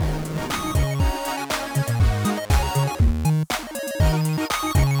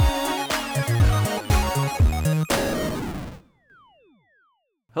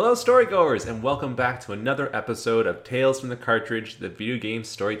Hello, storygoers, and welcome back to another episode of Tales from the Cartridge, the video game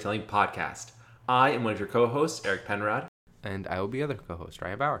storytelling podcast. I am one of your co-hosts, Eric Penrod. And I will be other co-host,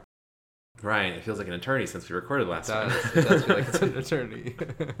 Ryan Bauer. Ryan, it feels like an eternity since we recorded last time. It does feel like it's an eternity.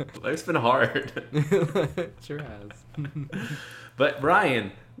 Life's been hard. It sure has. But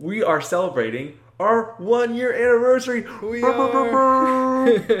Ryan, we are celebrating our 1-year anniversary. We are.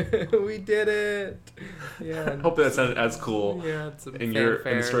 We did it. Yeah. I hope that sounded as cool in your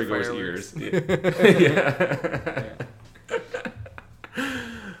in the storygoers' ears. Yeah.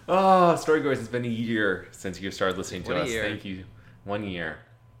 Oh, storygoers, it's been a year since you started listening to us. Thank you. 1 year.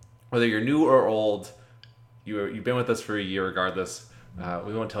 Whether you're new or old, you've been with us for a year regardless.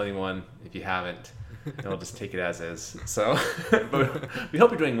 We won't tell anyone if you haven't. And we'll just take it as is. So, but we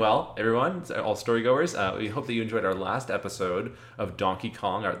hope you're doing well, everyone, all storygoers. We hope that you enjoyed our last episode of Donkey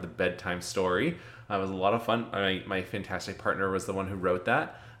Kong, the bedtime story. It was a lot of fun. My fantastic partner was the one who wrote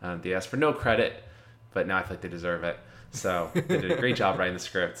that. They asked for no credit, but now I feel like they deserve it. So they did a great job writing the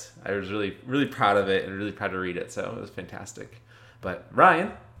script. I was really, really proud of it and really proud to read it. So it was fantastic. But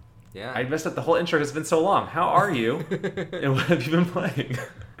Ryan, I messed up the whole intro because it's been so long. How are you? And what have you been playing?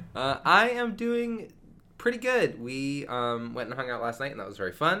 I am doing pretty good. We went and hung out last night, and that was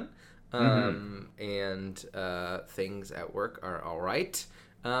very fun. And things at work are all right.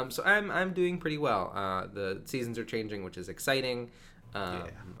 So I'm doing pretty well. The seasons are changing, which is exciting.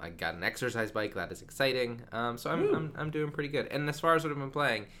 I got an exercise bike. That is exciting. So I'm doing pretty good. And as far as what I've been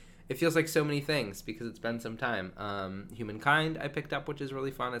playing, it feels like so many things because it's been some time. Humankind I picked up, which is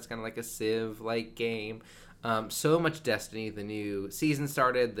really fun. It's kind of like a Civ-like game. So much Destiny. The new season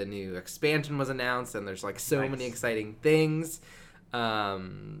started. The new expansion was announced, and there's like so many exciting things that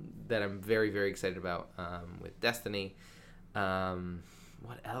I'm very, very excited about with Destiny.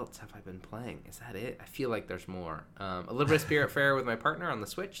 What else have I been playing? Is that it? I feel like there's more. A little bit of Spiritfarer with my partner on the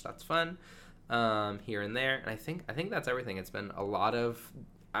Switch. That's fun. Here and there. And I think that's everything. It's been a lot of.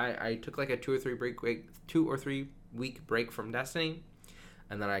 I took like a 2 or 3 week break from Destiny,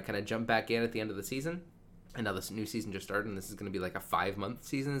 and then I kind of jumped back in at the end of the season. And now this new season just started, and this is going to be like a 5-month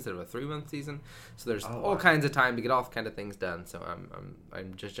season instead of a 3-month season. So there's all kinds of time to get all kind of things done. So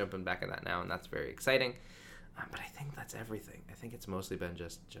I'm just jumping back at that now, and that's very exciting. But I think that's everything. I think it's mostly been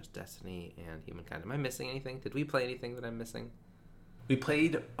just Destiny and Humankind. Am I missing anything? Did we play anything that I'm missing? We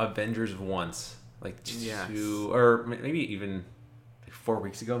played Avengers once, like 2 or maybe even 4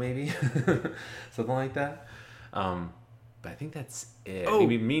 weeks ago, maybe something like that. But I think that's it.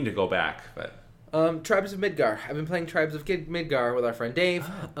 We mean to go back, but. Tribes of Midgar. I've been playing Tribes of Midgar with our friend Dave,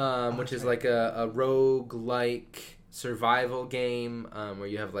 which is like a rogue-like survival game where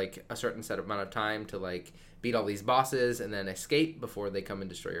you have like a certain set amount of time to like beat all these bosses and then escape before they come and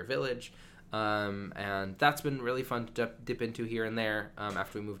destroy your village. And that's been really fun to dip into here and there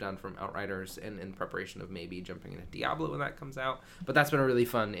after we moved on from Outriders and in preparation of maybe jumping into Diablo when that comes out. But that's been a really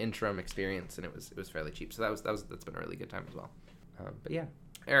fun interim experience, and it was fairly cheap. So that's been a really good time as well. But yeah.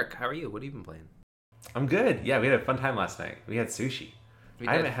 Eric, how are you? What have you been playing? I'm good. Yeah, we had a fun time last night. We had sushi.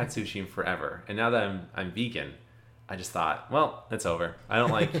 I haven't had sushi in forever. And now that I'm vegan, I just thought, well, it's over. I don't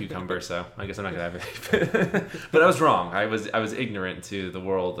like cucumber, so I guess I'm not going to have it. But I was wrong. I was ignorant to the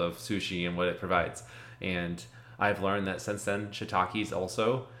world of sushi and what it provides. And I've learned that since then, shiitake is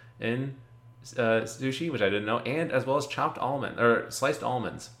also in sushi, which I didn't know, and as well as chopped almond or sliced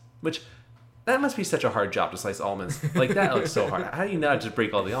almonds, which that must be such a hard job to slice almonds. Like, that looks so hard. How do you not just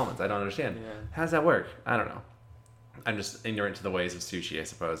break all the almonds? I don't understand. Yeah. How does that work? I don't know. I'm just ignorant to the ways of sushi, I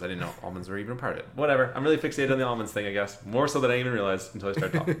suppose. I didn't know almonds were even a part of it. Whatever. I'm really fixated on the almonds thing, I guess. More so than I even realized until I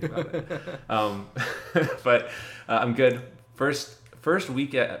started talking about it. But I'm good. First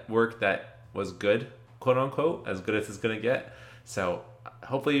week at work that was good, quote unquote, as good as it's going to get. So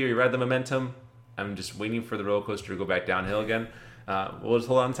hopefully you read the momentum. I'm just waiting for the roller coaster to go back downhill again. We'll just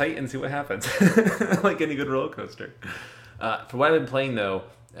hold on tight and see what happens. Like any good roller coaster. For what I've been playing, though,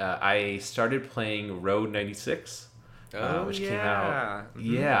 I started playing Road 96, which came out.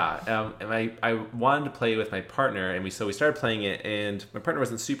 Mm-hmm. Yeah. And I wanted to play with my partner, and we started playing it, and my partner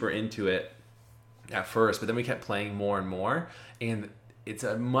wasn't super into it at first, but then we kept playing more and more, and it's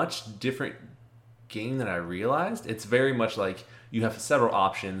a much different game than I realized. It's very much like you have several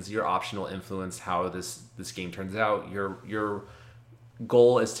options. Your option will influence how this game turns out. Your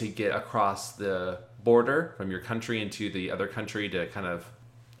goal is to get across the border from your country into the other country to kind of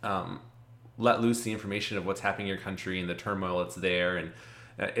let loose the information of what's happening in your country and the turmoil that's there. And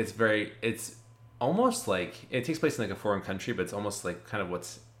it's almost like it takes place in like a foreign country, but it's almost like kind of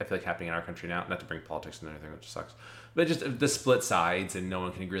what's I feel like happening in our country now. Not to bring politics and anything, which sucks, but just the split sides and no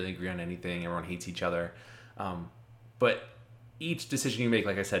one can really agree on anything. Everyone hates each other. But each decision you make,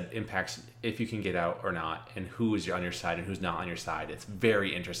 like I said, impacts if you can get out or not, and who is on your side and who's not on your side. It's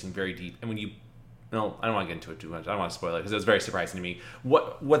very interesting, very deep. And when you, no, I don't want to get into it too much. I don't want to spoil it because it was very surprising to me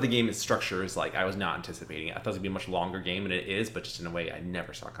what the game's structure is like. I was not anticipating it. I thought it was gonna be a much longer game, and it is, but just in a way I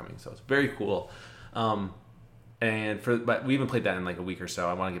never saw coming. So it's very cool. But we haven't played that in like a week or so.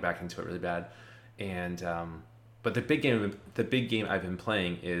 I want to get back into it really bad. And but the big game I've been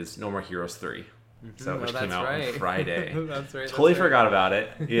playing is No More Heroes 3. So which came out on Friday. That's right. Totally forgot about it.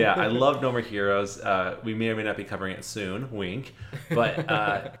 Yeah, I love No More Heroes. We may or may not be covering it soon. Wink. But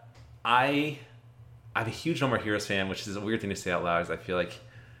I'm a huge No More Heroes fan, which is a weird thing to say out loud. Is I feel like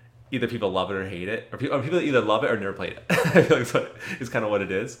either people love it or hate it, or people that either love it or never played it. I feel like it's kind of what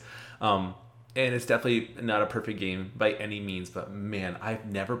it is. And it's definitely not a perfect game by any means, but man,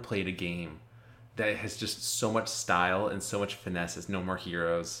 I've never played a game that has just so much style and so much finesse as No More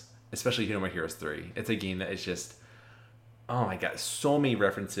Heroes, especially No More Heroes 3. It's a game that is just, oh my god, so many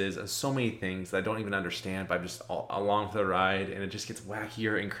references, so many things that I don't even understand, but I'm just along for the ride, and it just gets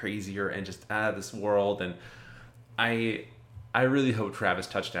wackier and crazier and just out of this world. And I really hope Travis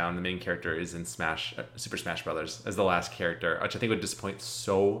Touchdown, the main character, is in Super Smash Brothers as the last character, which I think would disappoint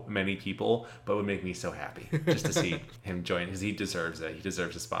so many people, but would make me so happy just to see him join, because he deserves it. He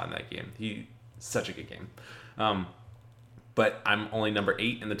deserves a spot in that game. Such a good game. But I'm only number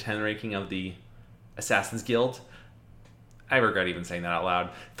 8 in the 10 ranking of the Assassin's Guild. I regret even saying that out loud.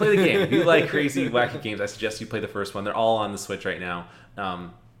 Play the game. If you like crazy, wacky games, I suggest you play the first one. They're all on the Switch right now.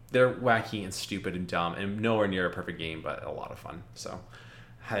 They're wacky and stupid and dumb and nowhere near a perfect game, but a lot of fun. So,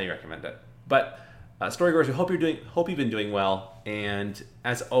 highly recommend it. But Storygoers, we hope you've been doing well. And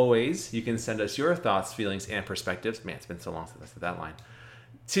as always, you can send us your thoughts, feelings, and perspectives. Man, it's been so long since I said that line.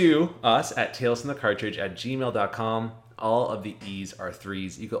 To us at talesfromthecartridge@gmail.com. All of the E's are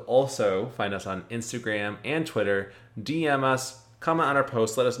 3's. You can also find us on Instagram and Twitter. DM us, comment on our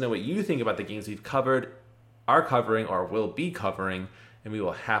posts, let us know what you think about the games we've covered, are covering, or will be covering, and we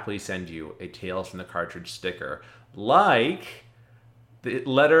will happily send you a Tales from the Cartridge sticker, like the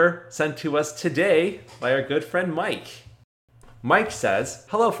letter sent to us today by our good friend Mike. Mike says,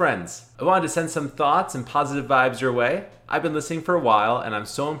 "Hello friends, I wanted to send some thoughts and positive vibes your way. I've been listening for a while, and I'm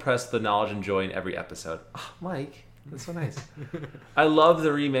so impressed with the knowledge and joy in every episode." Oh, Mike, that's so nice. "I love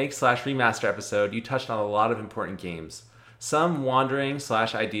the remake/remaster episode. You touched on a lot of important games. Some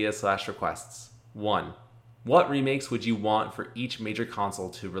wandering/ideas/requests. 1. What remakes would you want for each major console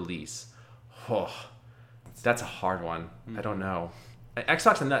to release?" Oh, that's a hard one. I don't know.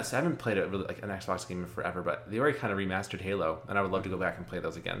 Xbox and Nuts, I haven't played an Xbox game in forever, but they already kind of remastered Halo, and I would love to go back and play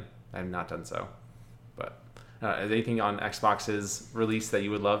those again. I have not done so. But is anything on Xbox's release that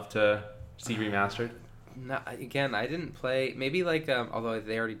you would love to see remastered? No, again, I didn't play. Maybe although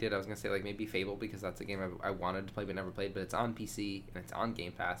they already did, I was gonna say maybe Fable, because that's a game I wanted to play but never played. But it's on PC and it's on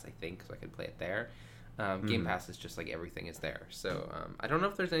Game Pass, I think, so I could play it there. Game Pass is just Everything is there. So I don't know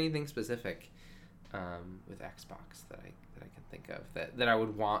if there's anything specific with Xbox that I can think of that I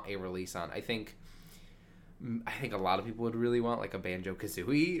would want a release on. I think a lot of people would really want a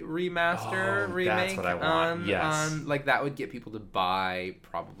Banjo-Kazooie remaster remake. That's what I want. Yes. That would get people to buy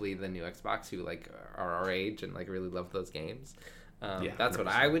probably the new Xbox who are our age and really love those games. That's 100%. What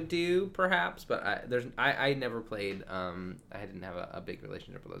I would do perhaps, but I never played. I didn't have a big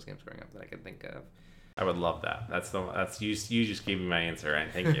relationship with those games growing up that I can think of. I would love that. That's you just gave me my answer, right?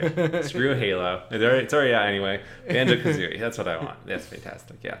 Thank you. Screw Halo. It's already out anyway. Banjo-Kazooie. That's what I want. That's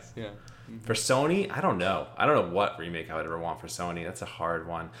fantastic. Yes. Yeah. For Sony, I don't know. I don't know what remake I would ever want for Sony. That's a hard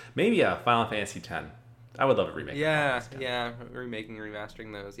one. Maybe a Final Fantasy X. I would love a remake. Yeah. Remaking and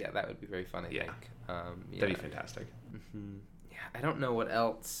remastering those. Yeah, that would be very fun, I think. That'd be fantastic. Mm-hmm. Yeah, I don't know what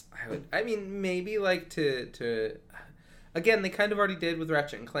else I would. I mean, maybe to. Again, they kind of already did with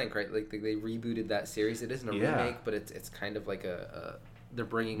Ratchet and Clank, right? They rebooted that series. It isn't a remake, but it's kind of they're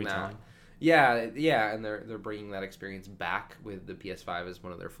bringing that. Yeah, and they're bringing that experience back with the PS5 as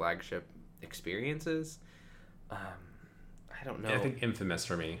one of their flagship experiences. I don't know. Yeah, I think Infamous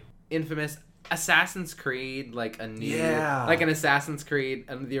for me. Assassin's Creed, a new, an Assassin's Creed,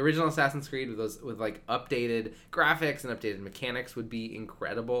 and the original Assassin's Creed with updated graphics and updated mechanics would be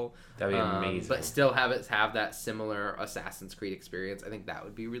incredible. That'd be amazing. But still have that similar Assassin's Creed experience. I think that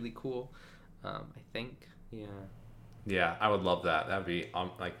would be really cool. I think, yeah. Yeah, I would love that. That'd be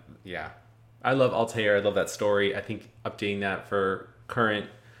I love Altair. I love that story. I think updating that for current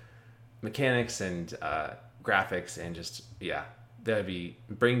mechanics and graphics and just that'd be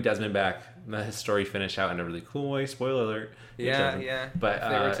bring Desmond back, let his story finish out in a really cool way. Spoiler alert. Yeah. But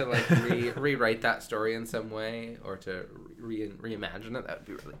if they were to rewrite that story in some way or to reimagine it, that'd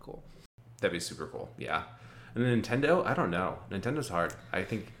be really cool. That'd be super cool. Yeah. And then Nintendo, I don't know. Nintendo's hard. I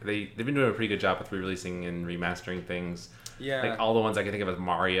think they've been doing a pretty good job with re-releasing and remastering things. Yeah. Like all the ones I can think of is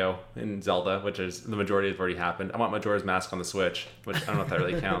Mario and Zelda, which is the majority have already happened. I want Majora's Mask on the Switch, which I don't know if that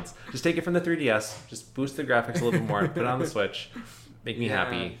really counts. Just take it from the 3DS, just boost the graphics a little bit more, put it on the Switch, make me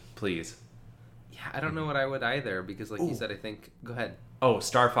happy, please. Yeah, I don't know what I would either because, like you said, I think. Go ahead. Oh,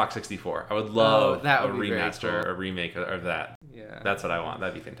 Star Fox 64. I would love that a would be remaster very cool. or a remake of that. Yeah. That's what I want.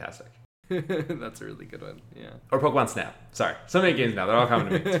 That'd be fantastic. That's a really good one. Yeah. Or Pokemon Snap. Sorry. So many games now. They're all coming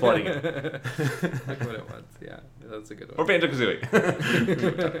to me. It's flooding in. Like what it wants. Yeah. That's a good one. Or Banjo-Kazooie.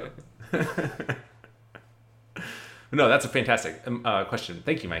 No, that's a fantastic question.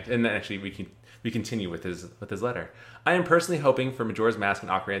 Thank you, Mike. And then actually we continue with his letter. I am personally hoping for Majora's Mask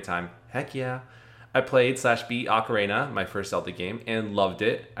and Ocarina of Time. Heck yeah. I played/beat Ocarina, my first Zelda game, and loved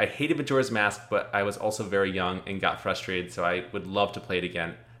it. I hated Majora's Mask, but I was also very young and got frustrated, so I would love to play it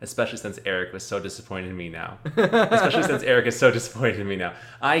again, especially since Eric was so disappointed in me now.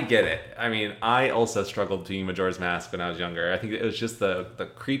 I get it. I mean, I also struggled doing Majora's Mask when I was younger. I think it was just the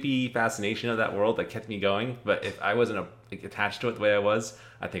creepy fascination of that world that kept me going, but if I wasn't attached to it the way I was,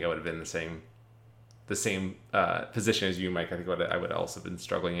 I think I would have been the same position as you, Mike. I think I would also have been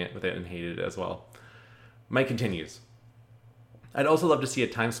struggling with it and hated it as well. Mike continues. I'd also love to see a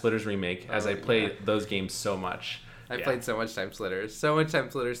Time Splitters remake, as I played those games so much. I played so much Time Splitters. So much Time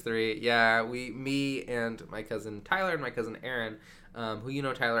Splitters 3. Yeah, me and my cousin Tyler and my cousin Aaron, who you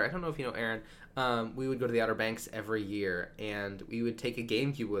know Tyler, I don't know if you know Aaron, we would go to the Outer Banks every year, and we would take a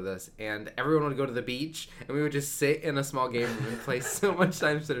GameCube with us, and everyone would go to the beach, and we would just sit in a small game room and play so much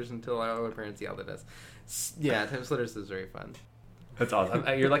Time Splitters until our parents yelled at us. Yeah, Time Splitters is very fun. That's awesome.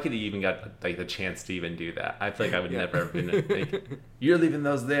 You're lucky that you even got the chance to even do that. I feel like I would never have been you're leaving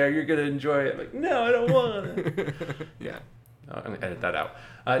those there, you're gonna enjoy it. Like, no, I don't want it. Yeah. I'm gonna edit that out.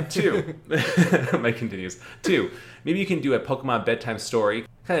 2. Mike continues. 2. Maybe you can do a Pokemon bedtime story,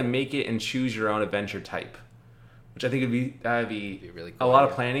 kind of make it and choose your own adventure type, which I think would be really cool, a lot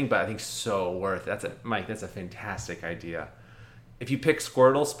of planning, but I think so worth it. Mike, that's a fantastic idea. If you pick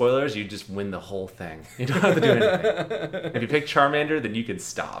Squirtle, spoilers, you just win the whole thing. You don't have to do anything. If you pick Charmander, then you can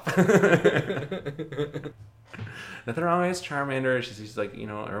stop. Nothing wrong with Charmander. She's like,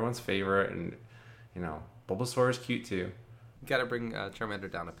 everyone's favorite, and Bulbasaur is cute too. You gotta bring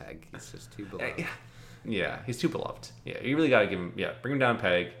Charmander down a peg. He's just too beloved. Yeah, he's too beloved. Yeah, you really gotta bring him down a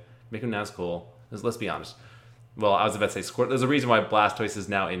peg, make him not as cool. Let's be honest. Well, I was about to say Squirtle. There's a reason why Blastoise is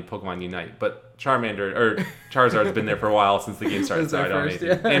now in Pokemon Unite, but Charizard's been there for a while since the game started, so I don't need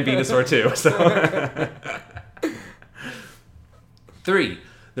to. And Venusaur too. So 3.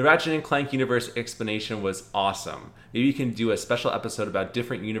 The Ratchet & Clank universe explanation was awesome. Maybe you can do a special episode about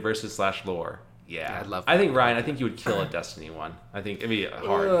different universes /lore. Yeah, I'd love that. I think Ryan, you would kill a Destiny one. I think it'd be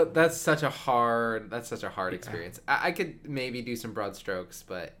hard. That's such a hard experience. I could maybe do some broad strokes,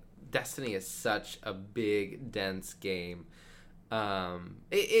 but Destiny is such a big, dense game.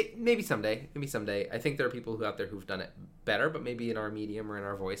 Maybe someday. I think there are people out there who've done it better, but maybe in our medium or in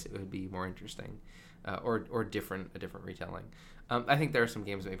our voice, it would be more interesting, or a different retelling. I think there are some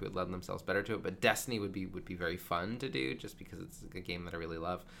games that maybe would lend themselves better to it, but Destiny would be very fun to do just because it's a game that I really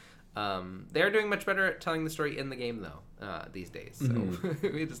love. They are doing much better at telling the story in the game though these days, so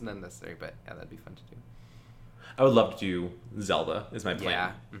it isn't unnecessary, but yeah, that'd be fun to do. I would love to do Zelda is my plan.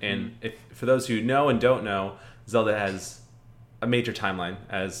 Yeah. And if for those who know and don't know, Zelda has a major timeline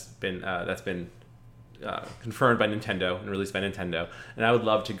that's been confirmed by Nintendo and released by Nintendo. And I would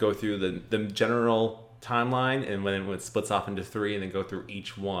love to go through the general timeline, and when it splits off into 3, and then go through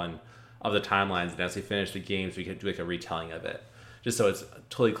each one of the timelines. And as we finish the games, we could do a retelling of it, just so it's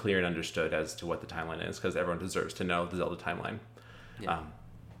totally clear and understood as to what the timeline is, because everyone deserves to know the Zelda timeline.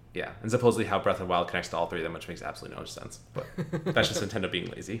 Yeah. And supposedly how Breath of the Wild connects to all 3 of them, which makes absolutely no sense. But that's just Nintendo being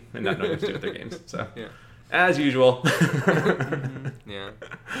lazy and not knowing what to do with their games. So, as usual. Yeah.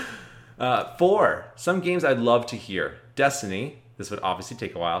 4. Some games I'd love to hear. Destiny. This would obviously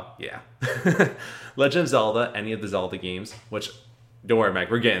take a while. Yeah. Legend of Zelda. Any of the Zelda games. Which, don't worry,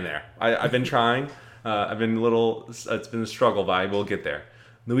 Mike. We're getting there. I've been trying. It's been a struggle, but I will get there.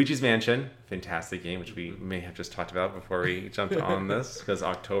 Luigi's Mansion, fantastic game, which we may have just talked about before we jumped on this, because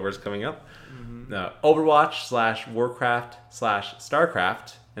October is coming up. Overwatch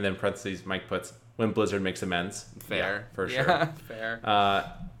 /Warcraft/StarCraft, and then parentheses Mike puts, when Blizzard makes amends. Fair. Yeah, for sure. Yeah, fair.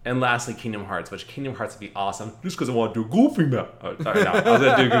 And lastly, Kingdom Hearts, which Kingdom Hearts would be awesome, just because I want to do Goofy now. Oh, sorry, no, I was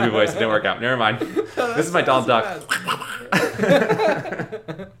going to do a Goofy voice, it didn't work out. Never mind. This is my Donald Duck.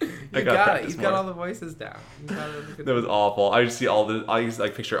 You got it. You've got all the voices down. That was awful. I just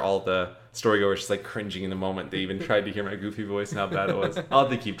picture all the storygoers just cringing in the moment they even tried to hear my goofy voice and how bad it was. I'll have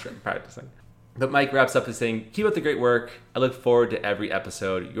to keep practicing. But Mike wraps up by saying, keep up the great work. I look forward to every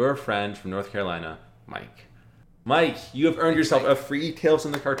episode. Your friend from North Carolina, Mike. Mike, you have earned yourself a free Tales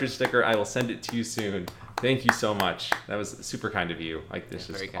from the Cartridge sticker. I will send it to you soon. Thank you so much. That was super kind of you. Like, this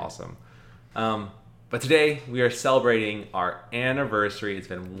is awesome. But today, we are celebrating our anniversary. It's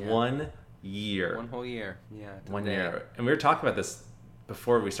been 1 year. 1 whole year. Yeah. 1 year. And we were talking about this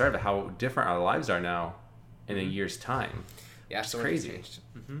before we started, how different our lives are now in a year's time. Yeah, it's so crazy.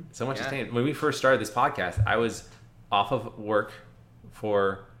 Mm-hmm. So much has changed. When we first started this podcast, I was off of work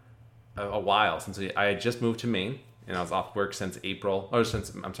for a while since I had just moved to Maine, and I was off work since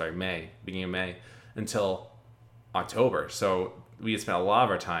May, beginning of May, until October. So we had spent a lot of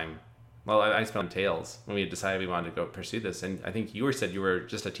our time. Well, I spent on Tales when we had decided we wanted to go pursue this, and I think you said you were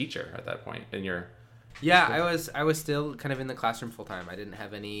just a teacher at that point in your. Yeah, I was still kind of in the classroom full time. I didn't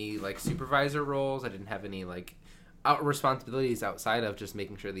have any like supervisor roles. I didn't have any like responsibilities outside of just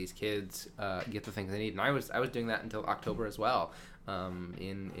making sure these kids get the things they need. And I was doing that until October as well.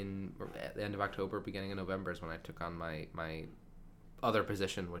 In at the end of October, beginning of November is when I took on my other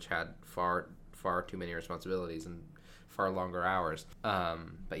position, which had far too many responsibilities and far longer hours.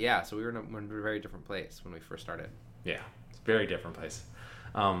 But yeah, so we were in a very different place when we first started. Yeah, it's a very different place.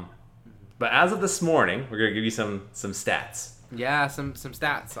 But as of this morning, we're gonna give you some stats. Yeah, some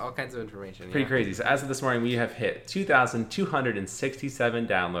stats, all kinds of information. Pretty crazy. So as of this morning, we have hit 2,267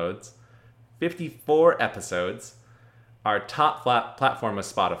 downloads, 54 episodes. Our top platform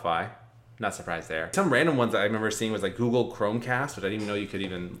was Spotify. Not surprised there. Some random ones that I remember seeing was like Google Chromecast, which I didn't even know you could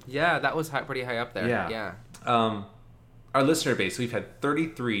even. Yeah, that was pretty high up there. Yeah. Our listener base, we've had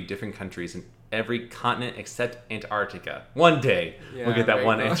 33 different countries in every continent except Antarctica. One day we'll get that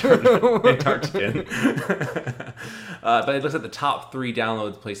one Antarctican. But it looks at the top 3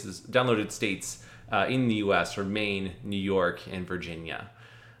 downloaded states in the U.S. are Maine, New York, and Virginia.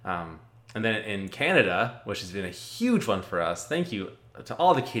 And then in Canada, which has been a huge one for us, thank you to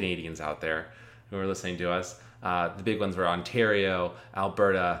all the Canadians out there who are listening to us. The big ones were Ontario,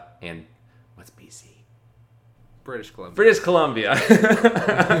 Alberta, and what's BC? British Columbia.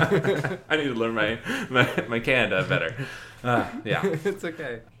 I need to learn my Canada better. Yeah. It's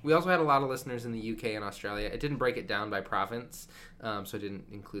okay. We also had a lot of listeners in the UK and Australia. It didn't break it down by province, so I didn't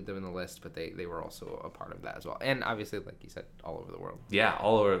include them in the list, but they were also a part of that as well. And obviously, like you said, all over the world. Yeah,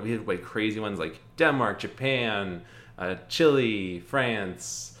 all over. We had like crazy ones like Denmark, Japan, Chile,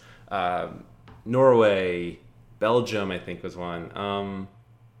 France, Norway, Belgium, I think was one.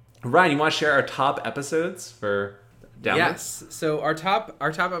 Ryan, you want to share our top episodes for downloads? Yes. So our top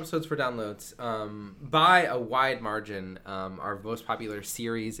episodes for downloads, by a wide margin, our most popular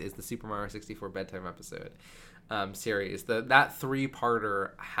series is the Super Mario 64 bedtime episode series. That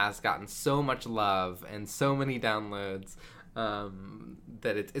 3-parter has gotten so much love and so many downloads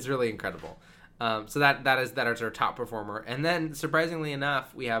that it's really incredible. So that is our top performer. And then, surprisingly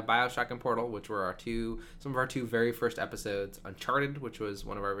enough, we have BioShock and Portal, which were some of our 2 very first episodes. Uncharted, which was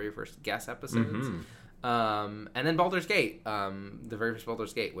one of our very first guest episodes. Mm-hmm. And then Baldur's Gate, the very first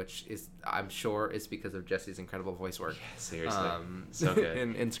Baldur's Gate, which is, I'm sure, is because of Jesse's incredible voice work. Yeah, seriously. So good.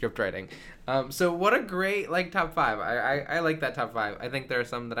 in script writing. So what a great, like, top 5. I like that top 5. I think there are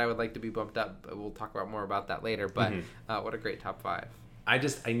some that I would like to be bumped up. We'll talk about more about that later. But what a great top 5.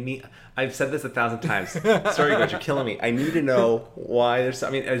 I've said this 1,000 times. Sorry, guys, you're killing me. I need to know why is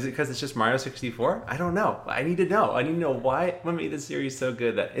it because it's just Mario 64? I don't know. I need to know. I need to know what made this series so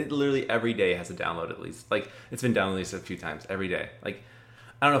good that it literally every day has a download at least. Like, it's been downloaded at least a few times every day. Like,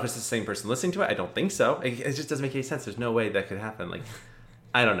 I don't know if it's the same person listening to it. I don't think so. It just doesn't make any sense. There's no way that could happen. Like,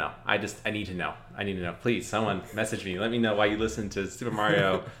 I don't know. I need to know. Please, someone message me. Let me know why you listen to Super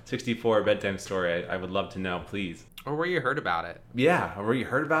Mario 64 bedtime story. I would love to know, please. Or where you heard about it. Yeah, or where you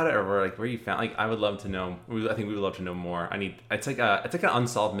heard about it, or where you found. Like, I would love to know. I think we would love to know more. It's like an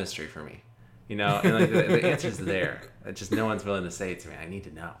unsolved mystery for me, you know. And like the answer's there. It's just no one's willing to say it to me. I need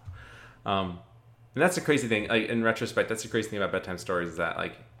to know. And that's the crazy thing. Like, in retrospect, that's the crazy thing about bedtime stories is that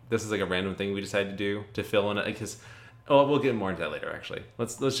like this is like a random thing we decided to do to fill in it because. Oh, we'll get more into that later. Actually,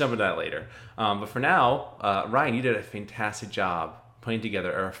 let's jump into that later. But for now, Ryan, you did a fantastic job putting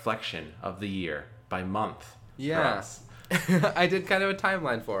together a reflection of the year by month. Yeah, I did kind of a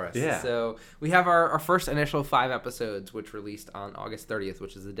timeline for us. Yeah. So we have our first initial 5 episodes, which released on August 30th,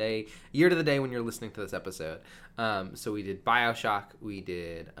 which is year to the day when you're listening to this episode. So we did BioShock, we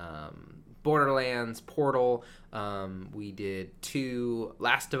did Borderlands, Portal, we did 2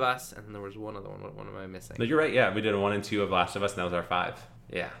 Last of Us, and then there was one other one. What am I missing? No, you're right. Yeah, we did a 1 and 2 of Last of Us, and that was our 5.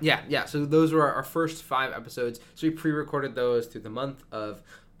 Yeah. So those were our first 5 episodes. So we pre-recorded those through the month of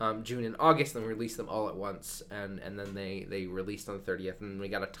June and August, and we released them all at once, and then they released on the 30th, and we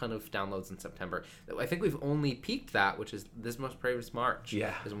got a ton of downloads in September. I think we've only peaked that, which is this most previous March.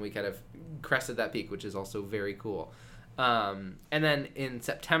 Yeah. Is when we kind of crested that peak, which is also very cool. And then in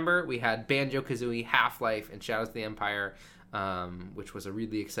September, we had Banjo-Kazooie, Half-Life, and Shadows of the Empire, which was a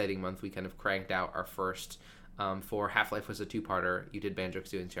really exciting month. We kind of cranked out our first for Half-Life was a 2-parter. You did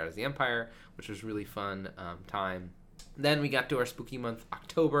Banjo-Kazooie and Shadows of the Empire, which was really fun time. Then we got to our spooky month,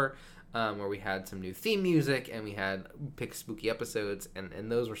 October, where we had some new theme music and we had picked spooky episodes,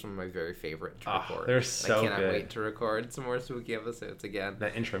 and those were some of my very favorite to record. They're so I cannot good. wait to record some more spooky episodes again.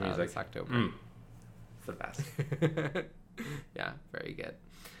 That intro music. This October. It's the best. Yeah, very good.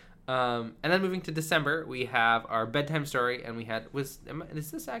 And then moving to December, we have our bedtime story, and we had is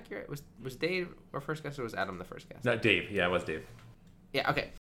this accurate? Was Dave our first guest, or was Adam the first guest? No, Dave. Yeah, it was Dave. Yeah,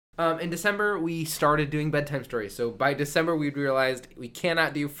 okay. In December, we started doing bedtime stories. So by December, we realized we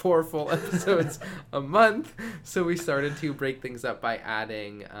cannot do 4 full episodes a month. So we started to break things up by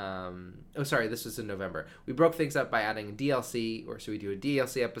adding... this was in November. We broke things up by adding a DLC, so we do a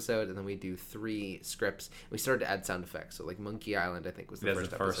DLC episode, and then we do 3 scripts. We started to add sound effects. So like Monkey Island, I think, was the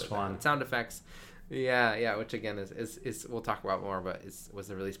first episode. One. Sound effects. Yeah, which again is we'll talk about more, but was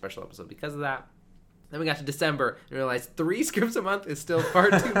a really special episode because of that. Then we got to December and realized 3 scripts a month is still far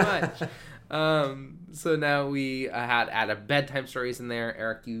too much. So now we had added bedtime stories in there.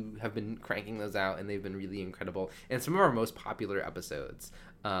 Eric, you have been cranking those out, and they've been really incredible. And some of our most popular episodes,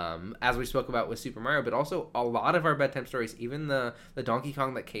 as we spoke about with Super Mario, but also a lot of our bedtime stories, even the Donkey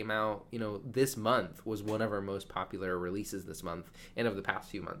Kong that came out, this month was one of our most popular releases this month and of the past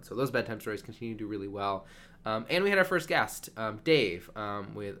few months. So those bedtime stories continue to do really well. And we had our first guest, Dave,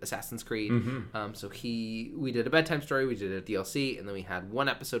 with Assassin's Creed. Mm-hmm. So we did a bedtime story, we did a DLC, and then we had 1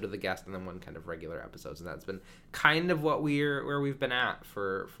 episode of the guest, and then 1 kind of regular episodes, and that's been kind of where we've been at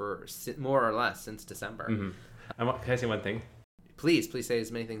for more or less since December. Mm-hmm. Can I say one thing? Please say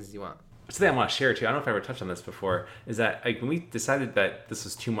as many things as you want. Something I want to share too, I don't know if I ever touched on this before, is that when we decided that this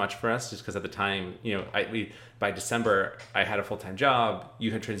was too much for us, just because at the time, by December, I had a full-time job,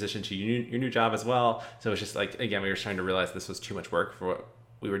 you had transitioned to your new job as well, so it was just again, we were starting to realize this was too much work for what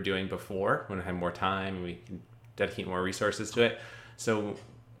we were doing before, when we had more time and we can dedicate more resources to it. So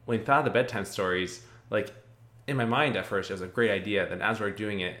when we thought of the bedtime stories, in my mind at first, it was a great idea, then as we were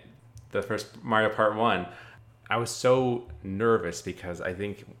doing it, the first Mario Part 1, I was so nervous because I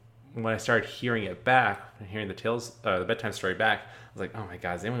think when I started hearing it back, hearing the bedtime story back, I was like, oh my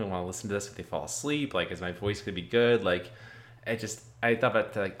God, does anyone want to listen to this if they fall asleep? Is my voice going to be good? I thought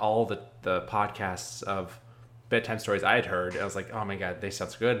about all the podcasts of bedtime stories I had heard. I was like, oh my God, they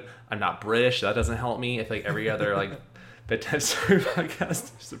sound good. I'm not British. That doesn't help me. I feel like every other bedtime story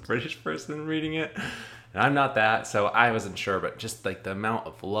podcast, there's a British person reading it. And I'm not that, so I wasn't sure. But just the amount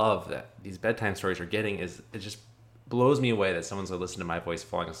of love that these bedtime stories are getting it just blows me away that someone's going to listen to my voice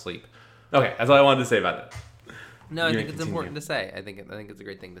falling asleep. Okay, that's all I wanted to say about it. No, I think it's important to say. I think it's a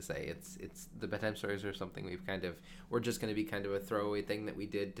great thing to say. It's the bedtime stories are something we're just going to be kind of a throwaway thing that we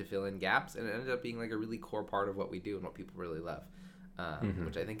did to fill in gaps, and it ended up being a really core part of what we do and what people really love,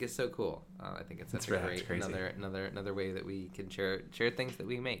 which I think is so cool. I think it's another way that we can share things that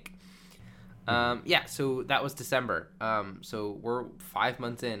we make. So that was December. So we're 5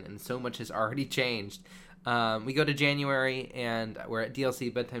 months in, and so much has already changed. We go to January, and we're at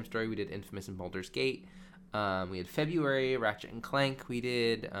DLC Bedtime Story. We did Infamous and Baldur's Gate. We had February, Ratchet and Clank. We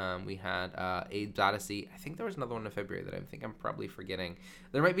did. We had Abe's Odyssey. I think there was another one in February that I'm probably forgetting.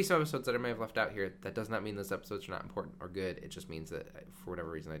 There might be some episodes that I may have left out here. That does not mean those episodes are not important or good. It just means that for whatever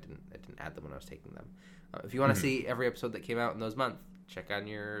reason I didn't add them when I was taking them. If you want to see every episode that came out in those months, check on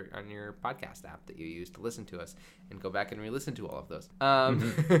your podcast app that you use to listen to us, and go back and re-listen to all of those. All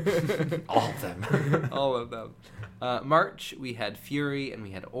of them. All of them. March, we had Fury and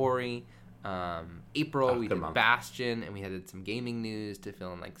we had Ori. April, we did Bastion, and we had some gaming news to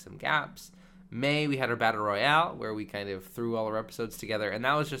fill in some gaps. May, we had our Battle Royale, where we kind of threw all our episodes together, and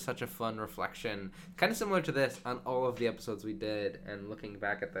that was just such a fun reflection, kind of similar to this, on all of the episodes we did, and looking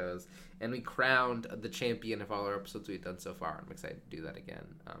back at those. And we crowned the champion of all our episodes we've done so far. I'm excited to do that again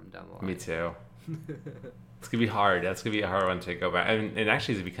down the line. Me too. It's going to be hard. That's going to be a hard one to go back. And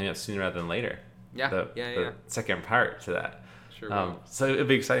actually, it's coming out sooner rather than later. Yeah, the second part to that. Sure. So it'll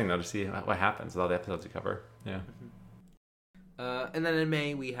be exciting, though, to see what happens with all the episodes we cover. Yeah. And then in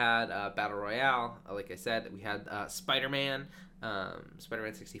May, we had Battle Royale. Like I said, we had Spider-Man,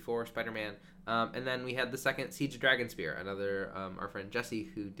 Spider-Man 64, Spider-Man. And then we had the second Siege of Dragonspear. Another, our friend Jesse,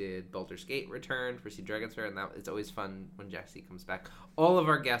 who did Baldur's Gate, returned for Siege of Dragonspear. And it's always fun when Jesse comes back. All of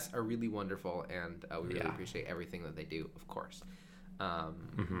our guests are really wonderful, and we really appreciate everything that they do, of course.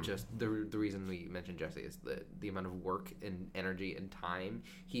 Just the reason we mentioned Jesse is the amount of work and energy and time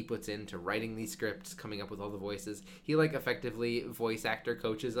he puts into writing these scripts, coming up with all the voices. He like effectively voice actor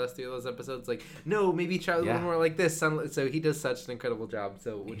coaches us through those episodes. Like, no, maybe try a little more like this. So he does such an incredible job.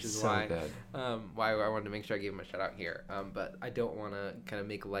 Which is why I wanted to make sure I gave him a shout out here. But I don't want to kind of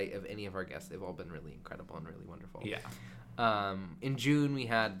make light of any of our guests. They've all been really incredible and really wonderful. Yeah. In June, we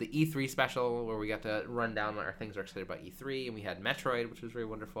had the E3 special where we got to run down our things we're excited about E3, and we had Metroid, which was very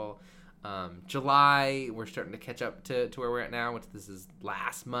wonderful. July, we're starting to catch up to where we're at now, which this is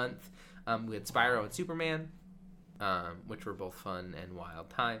last month. We had Spyro and Superman, which were both fun and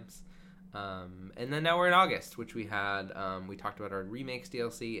wild times. And then now we're in August, which we had, we talked about our remakes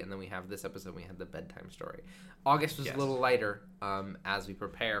DLC, and then we have this episode, we had the bedtime story. August was a little lighter as we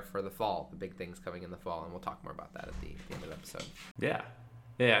prepare for the fall, the big things coming in the fall, and we'll talk more about that at the end of the episode. Yeah,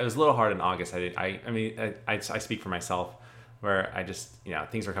 it was a little hard in August. I speak for myself, where I just,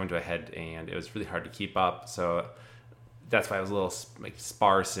 things were coming to a head, and it was really hard to keep up. So that's why I was a little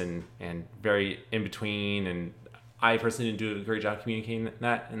sparse and very in between. And I personally didn't do a great job communicating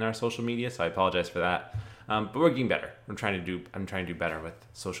that in our social media, so I apologize for that. But we're getting better. I'm trying to do better with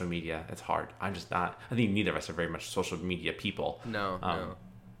social media. It's hard. I'm just not. I think neither of us are very much social media people. No.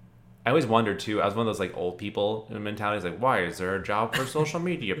 I always wondered too. I was one of those old people mentalities. Why is there a job for social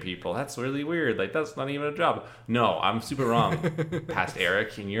media people? That's really weird. That's not even a job. No, I'm super wrong. Past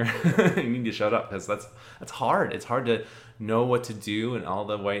Eric, and you need to shut up, because that's hard. It's hard to know what to do and all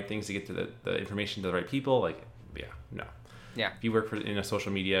the right things to get to the information to the right people. No. Yeah. If you work in a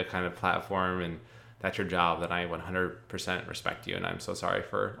social media kind of platform and that's your job, then I 100% respect you, and I'm so sorry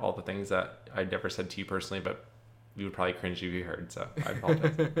for all the things that I never said to you personally, but you would probably cringe if you heard, so I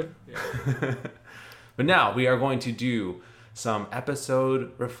apologize. But now we are going to do some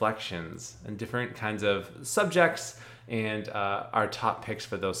episode reflections and different kinds of subjects and our top picks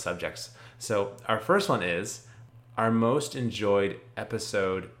for those subjects. So our first one is our most enjoyed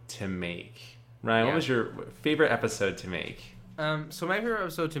episode to make. Ryan, what was your favorite episode to make? So my favorite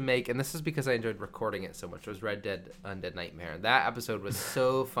episode to make, and this is because I enjoyed recording it so much, was Red Dead Undead Nightmare. That episode was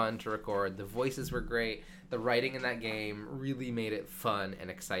so fun to record. The voices were great. The writing in that game really made it fun and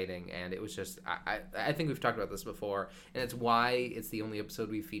exciting, and it was just, I think we've talked about this before, and it's why it's the only episode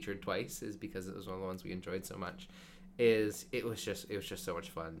we've featured twice, is because it was one of the ones we enjoyed so much. It was just so much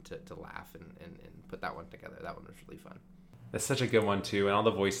fun to laugh and put that one together. That one was really fun. That's such a good one too, and all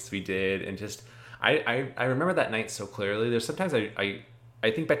the voices we did, and just I remember that night so clearly. There's sometimes I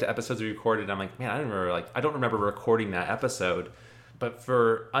think back to episodes we recorded, and I'm like, man, I don't remember recording that episode. But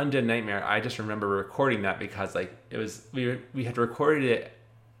for Undead Nightmare, I just remember recording that because it was we had recorded it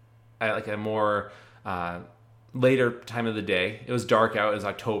at a more later time of the day. It was dark out. It was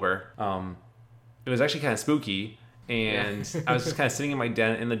October. It was actually kind of spooky, and I was just kind of sitting in my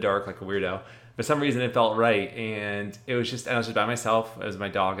den in the dark like a weirdo. For some reason, it felt right, and I was just by myself. It was my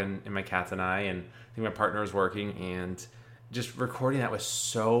dog and my cats and I think my partner was working, and just recording that was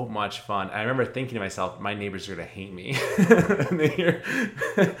so much fun. I remember thinking to myself, my neighbors are going to hate me when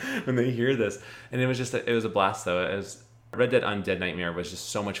they hear this. And it was a blast, though. Red Dead Undead Nightmare was just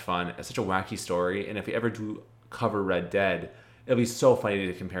so much fun. It's such a wacky story, and if we ever do cover Red Dead, it'll be so funny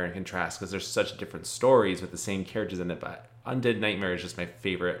to compare and contrast, because there's such different stories with the same characters in it. But Undead Nightmare is just my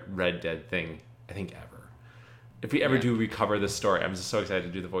favorite Red Dead thing, I think, ever. If we ever do recover this story, I'm just so excited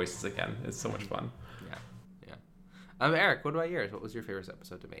to do the voices again. It's so much fun. Eric, what about yours? What was your favorite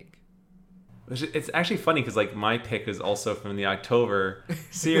episode to make? It's actually funny because my pick is also from the October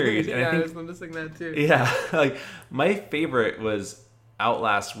series. And I was noticing that too. Yeah, my favorite was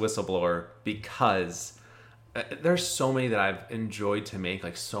Outlast Whistleblower, because there's so many that I've enjoyed to make.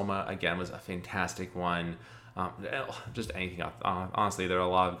 Soma, again, was a fantastic one. Just anything else. Honestly, there are a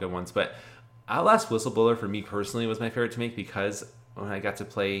lot of good ones. But Outlast Whistleblower, for me personally, was my favorite to make, because when I got to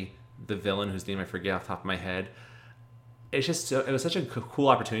play the villain, whose name I forget off the top of my head, it was such a cool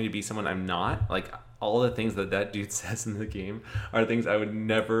opportunity to be someone I'm not. All the things that dude says in the game are things I would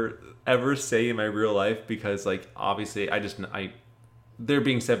never ever say in my real life, because obviously they're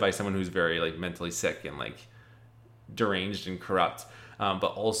being said by someone who's very mentally sick and deranged and corrupt, but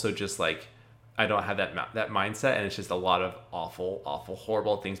also just I don't have that mindset, and it's just a lot of awful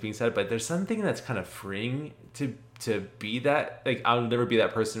horrible things being said. But there's something that's kind of freeing to be that. I'll never be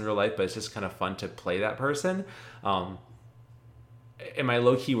that person in real life, but it's just kind of fun to play that person. Am I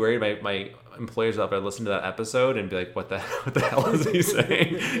low-key worried my employers will ever listen to that episode and be like, what the hell is he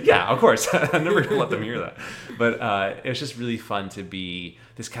saying? Yeah, of course. I'm never going to let them hear that. But it was just really fun to be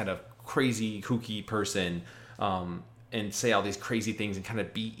this kind of crazy, kooky person and say all these crazy things and kind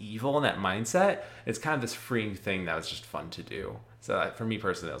of be evil in that mindset. It's kind of this freeing thing that was just fun to do. So for me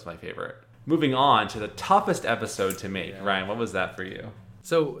personally, that was my favorite. Moving on to the toughest episode to make. Yeah. Ryan, what was that for you?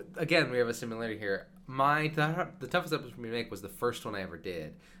 So again, we have a similarity here. The toughest episode for me to make was the first one I ever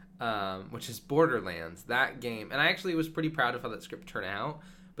did, which is Borderlands. That game, and I actually was pretty proud of how that script turned out.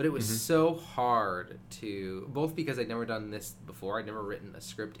 But it was so hard to, both because I'd never done this before, I'd never written a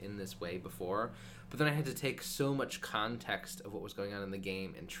script in this way before, but then I had to take so much context of what was going on in the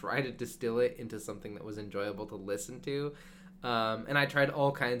game and try to distill it into something that was enjoyable to listen to. And I tried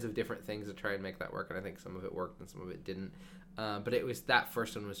all kinds of different things to try and make that work, and I think some of it worked and some of it didn't. But that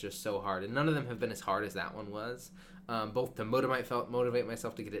first one was just so hard, and none of them have been as hard as that one was. Both to motivate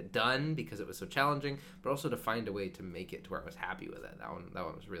myself to get it done because it was so challenging, but also to find a way to make it to where I was happy with it. That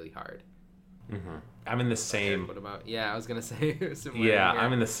one was really hard. Mm-hmm. I'm in the same. What about? Yeah, I was gonna say. Yeah,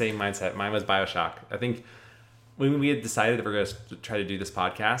 I'm in the same mindset. Mine was BioShock. I think when we had decided that we were going to try to do this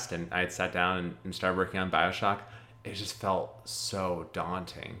podcast, and I had sat down and started working on BioShock, it just felt so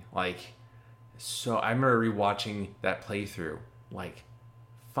daunting. I remember rewatching that playthrough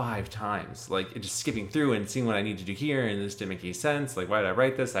 5 times, just skipping through and seeing what I need to do here, and this didn't make any sense. Why did I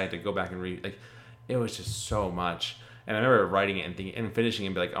write this? I had to go back and read. It was just so much. And I remember writing it and thinking and finishing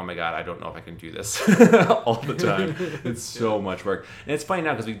and be like, oh my god, I don't know if I can do this all the time. It's so much work. And it's funny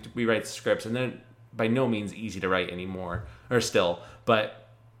now because we write scripts, and they're by no means easy to write anymore, or still,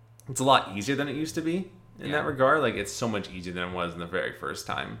 but it's a lot easier than it used to be in that regard. It's so much easier than it was in the very first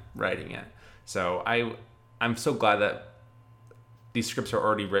time writing it. So I'm so glad that these scripts are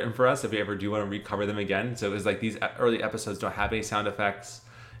already written for us if we ever do want to recover them again. So it was these early episodes don't have any sound effects.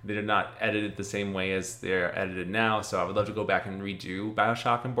 They're not edited the same way as they're edited now. So I would love to go back and redo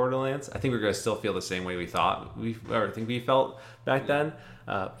BioShock and Borderlands. I think we're going to still feel the same way we felt back then.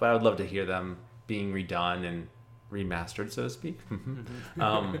 But I would love to hear them being redone and remastered, so to speak.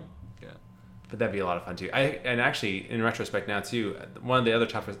 But that'd be a lot of fun too. And actually, in retrospect now too, one of the other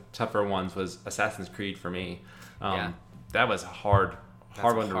tougher ones was Assassin's Creed for me. That was a hard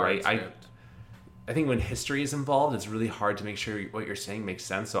one to write. I think when history is involved, it's really hard to make sure what you're saying makes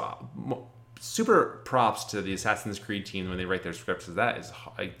sense. So super props to the Assassin's Creed team when they write their scripts, because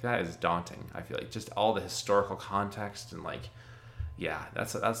that is daunting. I feel just all the historical context and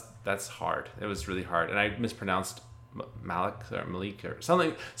that's hard. It was really hard, and I mispronounced Malik or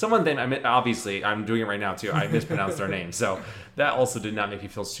something. Someone then obviously I'm doing it right now too. I mispronounced their name, so that also did not make me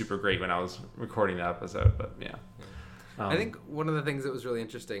feel super great when I was recording that episode. But yeah. I think one of the things that was really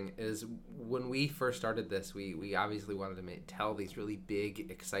interesting is when we first started this, we obviously wanted to tell these really big,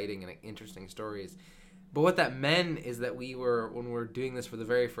 exciting, and interesting stories. But what that meant is that when we were doing this for the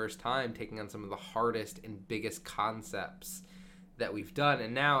very first time, taking on some of the hardest and biggest concepts that we've done.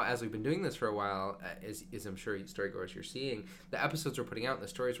 And now, as we've been doing this for a while, as I'm sure storygoers you're seeing, the episodes we're putting out and the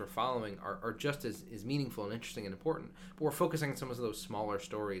stories we're following are just as meaningful and interesting and important. But we're focusing on some of those smaller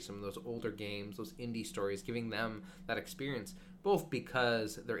stories, some of those older games, those indie stories, giving them that experience, both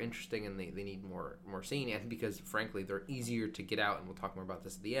because they're interesting and they need more seeing, and because, frankly, they're easier to get out, and we'll talk more about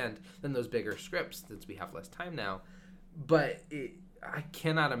this at the end, than those bigger scripts, since we have less time now. But I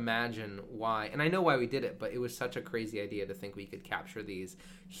cannot imagine why, and I know why we did it, but it was such a crazy idea to think we could capture these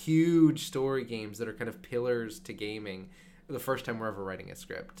huge story games that are kind of pillars to gaming the first time we're ever writing a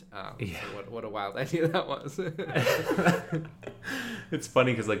script. So what a wild idea that was. It's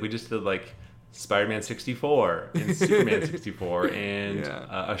funny because we just did Spider-Man 64 and Superman 64 and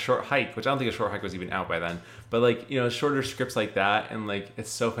A Short Hike, which I don't think A Short Hike was even out by then. But shorter scripts like that, and it's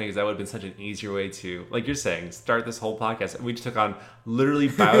so funny because that would have been such an easier way to, you're saying, start this whole podcast. We just took on literally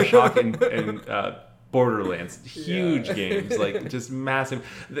BioShock and Borderlands, huge games, just massive.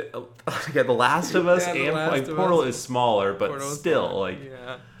 The Last of Us and Portal is smaller, but Portal's still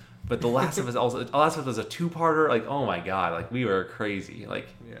But The Last of Us was a 2-parter. Oh my god, we were crazy.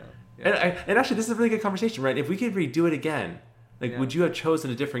 And actually, this is a really good conversation, right? If we could redo it again, would you have chosen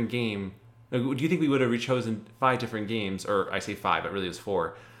a different game? Do you think we would have chosen 5 different games? Or I say 5, but really it was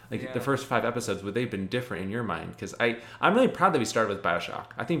 4. The first 5 episodes, would they have been different in your mind? Because I'm really proud that we started with BioShock.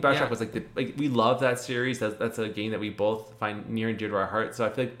 I think BioShock was we love that series. That's a game that we both find near and dear to our heart. So I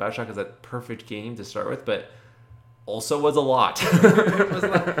feel like BioShock is that perfect game to start with, but also was a lot. It was a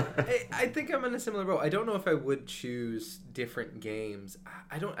lot. I think I'm in a similar boat. I don't know if I would choose different games.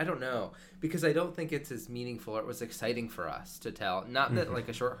 I don't know, because I don't think it's as meaningful or as exciting for us to tell. Not that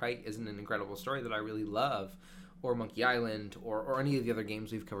A Short Hike isn't an incredible story that I really love, or Monkey Island, or any of the other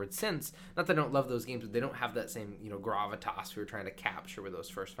games we've covered since. Not that I don't love those games, but they don't have that same gravitas we were trying to capture with those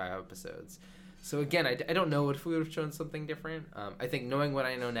first 5 episodes. So again, I don't know if we would have chosen something different. I think knowing what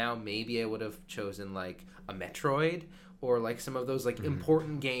I know now, maybe I would have chosen a Metroid, or some of those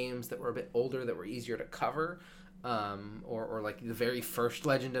important games that were a bit older that were easier to cover. or like the very first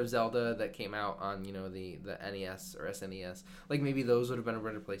Legend of Zelda that came out on, you know, the NES or SNES. Like maybe those would have been a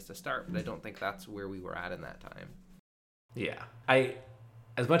better place to start, but I don't think that's where we were at in that time. Yeah.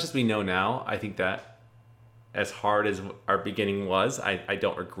 As much as we know now, I think that as hard as our beginning was, I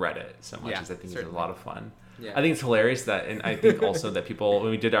don't regret it so much as I think it was a lot of fun. Yeah. I think it's hilarious that, and I think also that people, when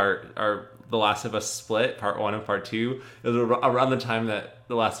we did our The Last of Us split, part 1 and part 2, it was around the time that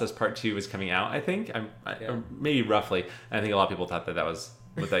The Last of Us part 2 was coming out, I think. Or maybe roughly. And I think a lot of people thought that was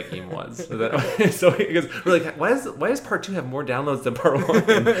what that game was. So because we're like, why does part 2 have more downloads than part 1? Like,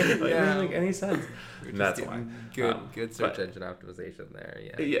 it doesn't make any sense. And that's why. Good search engine optimization there.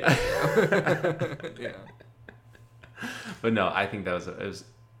 Yeah. But no, I think it was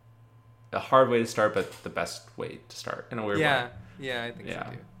a hard way to start, but the best way to start in a weird way. Yeah, I think so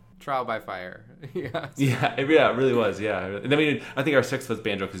too. Trial by fire. It really was. Yeah, and I think our 6th was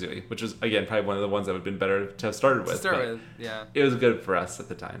Banjo-Kazooie, which was again probably one of the ones that would have been better to have started with. It was good for us at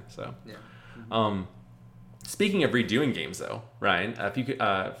the time. So yeah. Speaking of redoing games, though, Ryan, if you could,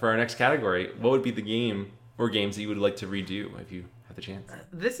 for our next category, what would be the game or games that you would like to redo if you had the chance?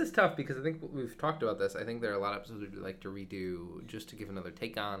 This is tough because I think we've talked about this. I think there are a lot of episodes we'd like to redo just to give another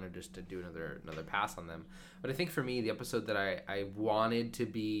take on or just to do another pass on them. But I think for me, the episode that I wanted to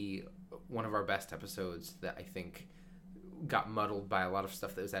be one of our best episodes that I think got muddled by a lot of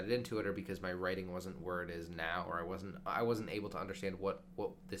stuff that was added into it, or because my writing wasn't where it is now, or I wasn't able to understand what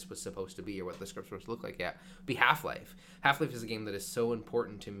this was supposed to be or what the script was supposed to look like yet, be Half-Life. Half-Life is a game that is so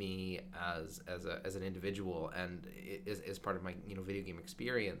important to me as an individual and is part of my, you know, video game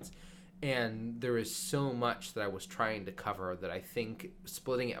experience. And there is so much that I was trying to cover that I think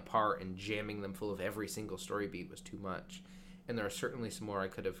splitting it apart and jamming them full of every single story beat was too much. And there are certainly some more I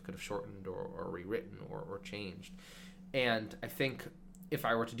could have shortened or rewritten or changed. And I think if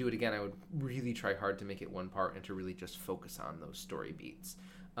I were to do it again, I would really try hard to make it one part and to really just focus on those story beats.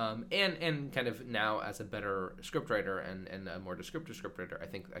 And kind of now as a better scriptwriter and a more descriptive scriptwriter, I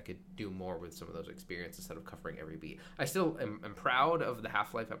think I could do more with some of those experiences instead of covering every beat. I still am proud of the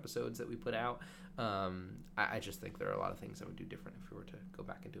Half-Life episodes that we put out. I just think there are a lot of things I would do different if we were to go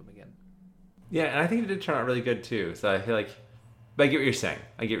back and do them again. Yeah, and I think it did turn out really good too. So I feel like, but I get what you're saying.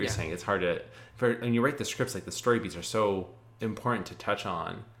 Saying. It's hard to, when you write the scripts, like the story beats are so important to touch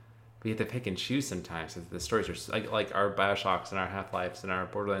on, but you have to pick and choose sometimes. The stories are like our BioShocks and our Half-Lives and our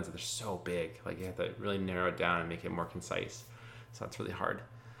Borderlands, they're so big. Like you have to really narrow it down and make it more concise. So that's really hard.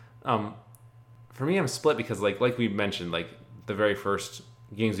 For me, I'm split because like we mentioned, like the very first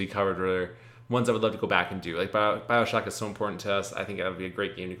games we covered were ones I would love to go back and do. Like BioShock is so important to us. I think that would be a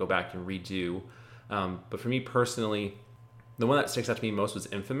great game to go back and redo. But for me personally, the one that sticks out to me most was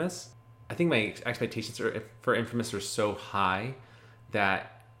Infamous. I think my expectations for Infamous are so high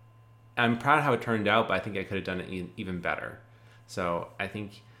that I'm proud of how it turned out, but I think I could have done it even better. So I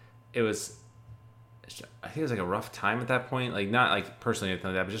think it was like a rough time at that point. Like not like personally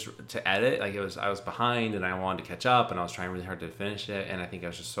anything like that, but just to edit. Like I was behind and I wanted to catch up and I was trying really hard to finish it. And I think I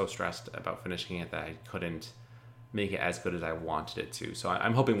was just so stressed about finishing it that I couldn't make it as good as I wanted it to. So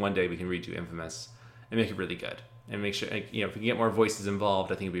I'm hoping one day we can redo Infamous and make it really good. And make sure, if we can get more voices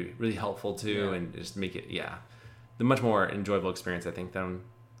involved, I think it'd be really helpful too, and just make it, the much more enjoyable experience. I think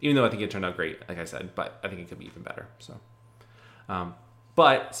even though I think it turned out great, like I said, but I think it could be even better. So,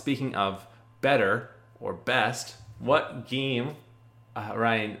 but speaking of better or best, what game,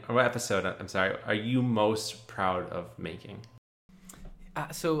 Ryan, or what episode? I'm sorry, are you most proud of making?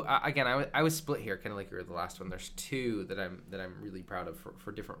 Again, I was split here, kind of like you were the last one. There's two that I'm really proud of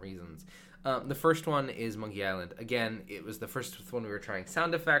for different reasons. The first one is Monkey Island. Again, it was the first one we were trying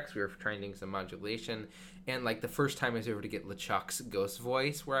sound effects. We were trying some modulation. And like the first time I was able to get LeChuck's ghost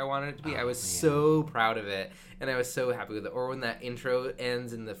voice where I wanted it to be, I was so proud of it. And I was so happy with it. Or when that intro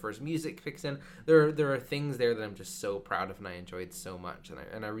ends and the first music kicks in, there are things there that I'm just so proud of and I enjoyed so much.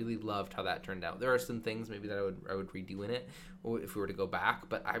 And I really loved how that turned out. There are some things maybe that I would redo in it if we were to go back.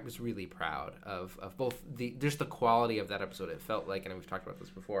 But I was really proud of both just the quality of that episode. It felt like, and we've talked about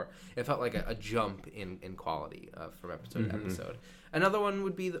this before, it felt like a jump in quality from episode to episode. Another one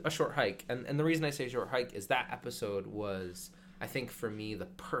would be A Short Hike. And the reason I say Short Hike is that episode was, I think for me, the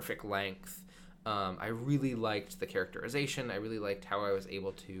perfect length. I really liked the characterization. I really liked how I was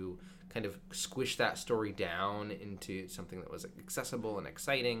able to kind of squish that story down into something that was accessible and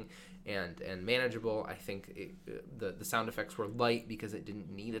exciting and manageable. I think the sound effects were light because it didn't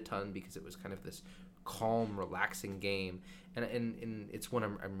need a ton, because it was kind of this calm, relaxing game. And it's one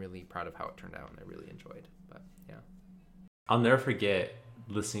I'm really proud of how it turned out and I really enjoyed. But yeah. I'll never forget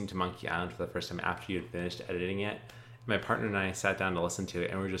listening to Monkey Island for the first time after you had finished editing it. My partner and I sat down to listen to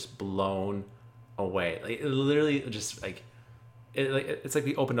it, and we were just blown away. Like it literally just like it's like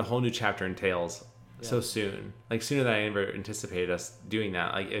we opened a whole new chapter in Tales so soon, like sooner than I ever anticipated us doing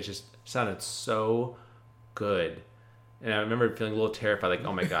that. Like it just sounded so good. And I remember feeling a little terrified, like,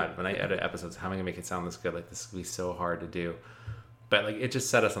 oh my God, when I edit episodes, how am I gonna make it sound this good? Like this is gonna be so hard to do. But like it just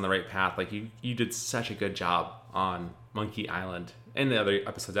set us on the right path. Like you did such a good job on Monkey Island and the other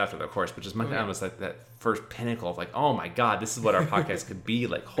episodes after that, of course. But just Monkey Island was like that first pinnacle of like, oh my God, this is what our podcast could be.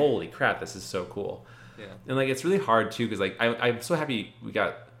 Like, holy crap, this is so cool. Yeah. And like it's really hard too because like I'm so happy we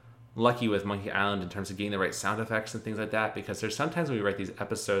got lucky with Monkey Island in terms of getting the right sound effects and things like that. Because there's sometimes when we write these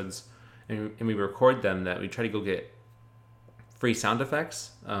episodes and we record them that we try to go get free sound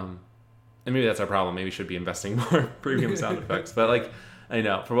effects. And maybe that's our problem. Maybe we should be investing more premium sound effects. But like, I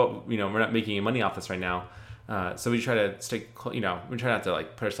know for what, we're not making any money off this right now. So we try to we try not to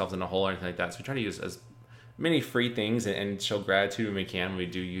like put ourselves in a hole or anything like that. So we try to use as many free things and show gratitude when we can. When we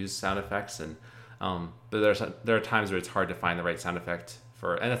do use sound effects. And, but there are times where it's hard to find the right sound effect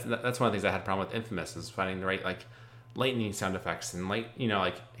and that's one of the things I had a problem with Infamous is finding the right, like lightning sound effects and like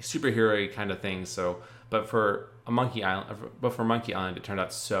superhero kind of things. So, but for Monkey Island, it turned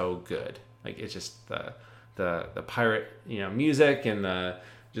out so good. Like it's just the pirate, music and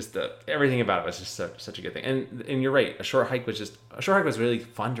everything about it was just such a good thing. And you're right. A Short Hike was really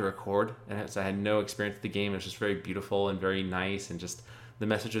fun to record, and I had no experience with the game. It was just very beautiful and very nice, and just the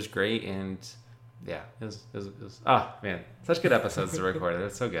message was great. And yeah, it was man, such good episodes to record. It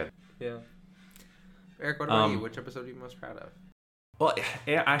was so good. Yeah. Eric, what about you? Which episode are you most proud of? Well,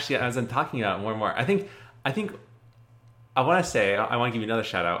 actually, as I'm talking about it more and more, I think I want to give you another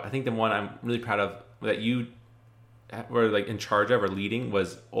shout out. I think the one I'm really proud of that you were like in charge of or leading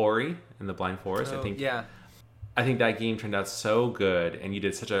was Ori in the Blind Forest. I think that game turned out so good, and you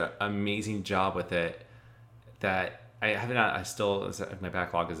did such an amazing job with it that my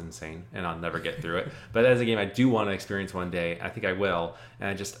backlog is insane, and I'll never get through it. But as a game I do want to experience one day, I think I will. And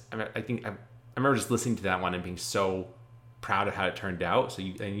I remember just listening to that one and being so proud of how it turned out. So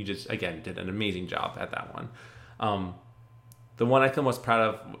you just again did an amazing job at that one. The one I feel most proud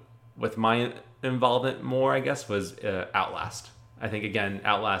of with my involvement more, I guess, was Outlast. I think again,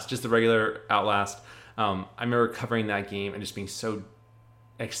 Outlast, just the regular Outlast. I remember covering that game and just being so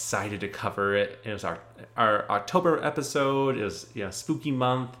excited to cover it. It was our October episode. It was spooky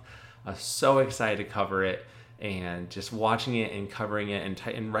month. I was so excited to cover it. And just watching it and covering it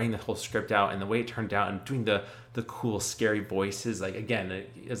and writing the whole script out and the way it turned out and doing the cool scary voices, like again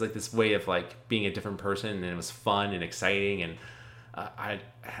it was like this way of like being a different person, and it was fun and exciting, and I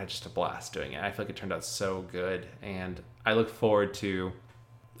had just a blast doing it. I feel like it turned out so good, and I look forward to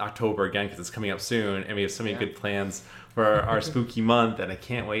October again because it's coming up soon, and we have so many good plans for our spooky month, and I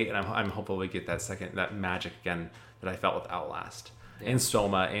can't wait. And I'm hopeful we get that magic again that I felt with Outlast. And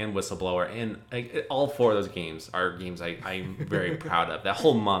Soma and Whistleblower and all four of those games are games I'm very proud of. That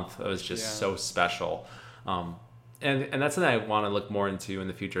whole month was just so special, and that's something I want to look more into in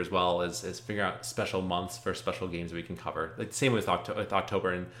the future as well. Is figure out special months for special games we can cover. Like same with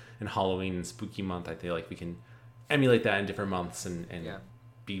October and Halloween and Spooky Month. I feel like we can emulate that in different months and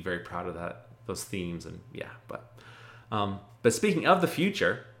be very proud of those themes But speaking of the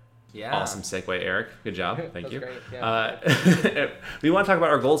future. Yeah. Awesome segue, Eric. Good job. Thank you. Great. Yeah. We want to talk about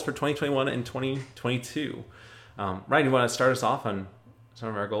our goals for 2021 and 2022. Ryan, you want to start us off on some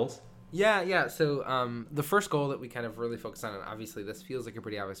of our goals? Yeah. So the first goal that we kind of really focus on, and obviously this feels like a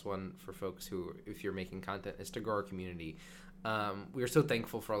pretty obvious one for folks who, if you're making content, is to grow our community. We are so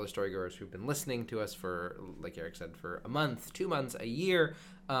thankful for all the storygoers who've been listening to us for, like Eric said, for a month, 2 months, a year.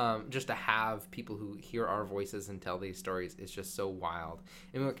 Just to have people who hear our voices and tell these stories is just so wild.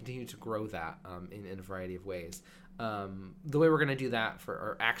 And we want to continue to grow that in a variety of ways. The way we're going to do that for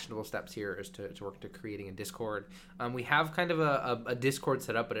our actionable steps here is to work to creating a Discord. We have kind of a Discord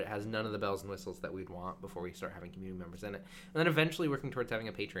set up, but it has none of the bells and whistles that we'd want before we start having community members in it. And then eventually working towards having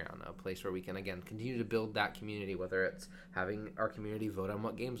a Patreon, a place where we can, again, continue to build that community, whether it's having our community vote on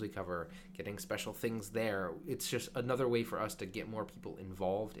what games we cover, getting special things there. It's just another way for us to get more people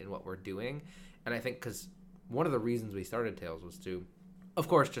involved in what we're doing. And I think because one of the reasons we started Tales was to, of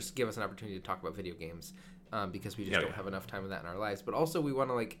course, just give us an opportunity to talk about video games. Because we just don't have enough time of that in our lives. But also we want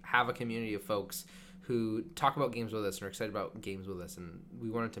to have a community of folks who talk about games with us and are excited about games with us. And we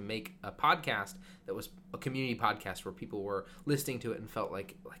wanted to make a podcast that was a community podcast where people were listening to it and felt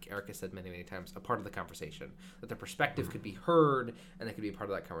like Erica said many, many times, a part of the conversation. That their perspective could be heard and they could be a part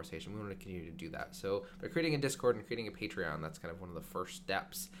of that conversation. We want to continue to do that. So by creating a Discord and creating a Patreon, that's kind of one of the first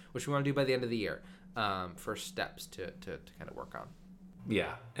steps, which we want to do by the end of the year. First steps to kind of work on.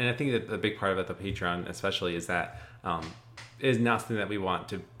 Yeah, and I think that the big part about the Patreon especially is that is not something that we want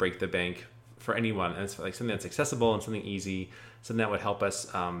to break the bank for anyone, and it's like something that's accessible and something easy, something that would help us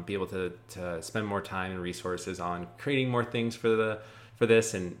be able to spend more time and resources on creating more things for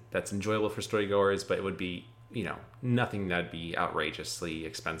this, and that's enjoyable for storygoers, but it would be, you know, nothing that'd be outrageously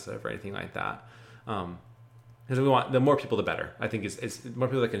expensive or anything like that. Because we want the more people, the better. I think is more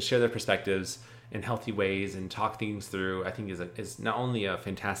people that can share their perspectives in healthy ways and talk things through. I think is not only a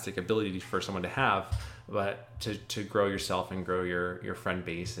fantastic ability for someone to have, but to grow yourself and grow your friend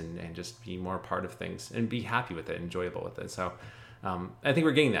base and just be more a part of things and be happy with it, enjoyable with it. So I think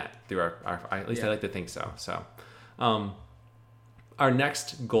we're getting that through our at least I like to think so. So our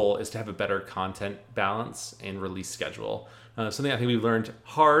next goal is to have a better content balance and release schedule. Something I think we've learned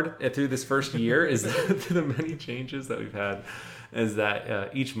hard through this first year is through the many changes that we've had, is that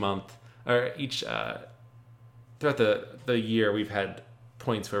each month or throughout the year we've had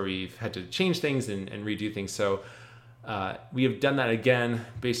points where we've had to change things and redo things. So we have done that again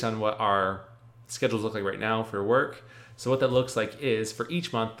based on what our schedules look like right now for work. So what that looks like is for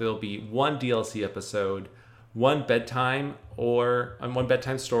each month there'll be one DLC episode, one bedtime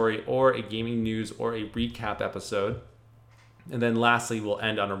story, or a gaming news or a recap episode. And then lastly, we'll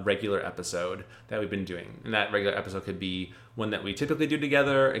end on a regular episode that we've been doing. And that regular episode could be one that we typically do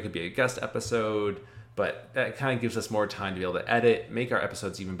together. It could be a guest episode, but that kind of gives us more time to be able to edit, make our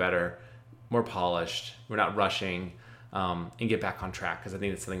episodes even better, more polished. We're not rushing, and get back on track. Because I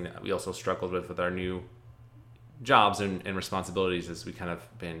think it's something that we also struggled with our new jobs and responsibilities, as we kind of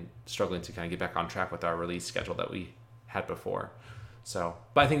been struggling to kind of get back on track with our release schedule that we had before. So,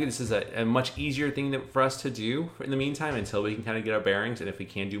 but I think this is a much easier thing for us to do in the meantime until we can kind of get our bearings. And if we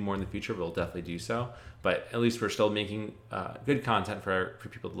can do more in the future, we'll definitely do so. But at least we're still making good content for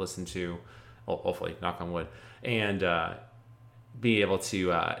people to listen to, hopefully, knock on wood, and be able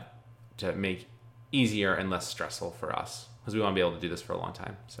to make easier and less stressful for us, because we want to be able to do this for a long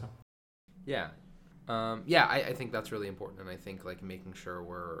time. So, yeah. I think that's really important. And I think like making sure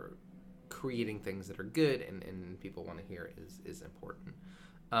we're creating things that are good and people want to hear is important.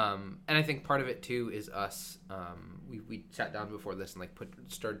 And I think part of it too is us. We sat down before this and like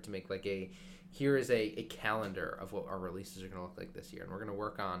started to make like here is a calendar of what our releases are going to look like this year, and we're going to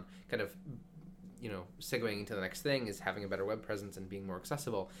work on kind of, you know, segueing into the next thing is having a better web presence and being more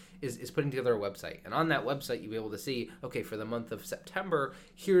accessible, is putting together a website. And on that website, you'll be able to see, okay, for the month of September,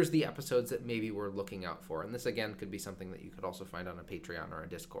 here's the episodes that maybe we're looking out for. And this, again, could be something that you could also find on a Patreon or a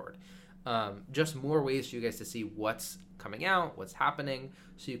Discord. Just more ways for you guys to see what's coming out, what's happening,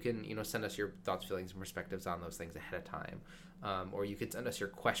 so you can, you know, send us your thoughts, feelings, and perspectives on those things ahead of time. Or you could send us your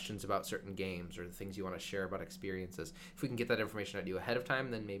questions about certain games or the things you want to share about experiences. If we can get that information out to you ahead of time,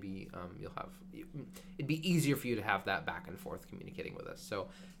 then maybe it'd be easier for you to have that back and forth communicating with us. So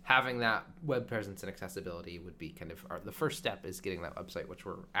having that web presence and accessibility would be kind of the first step, is getting that website, which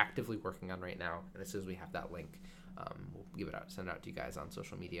we're actively working on right now. And as soon as we have that link, we'll give it out, send it out to you guys on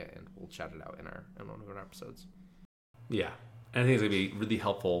social media, and we'll shout it out in one of our episodes. Yeah. And I think it's going to be really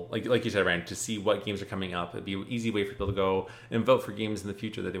helpful, like you said, Ryan, to see what games are coming up. It'd be an easy way for people to go and vote for games in the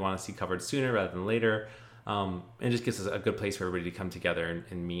future that they want to see covered sooner rather than later. And it just gives us a good place for everybody to come together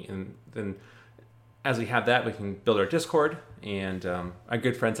and meet. And then as we have that, we can build our Discord. And our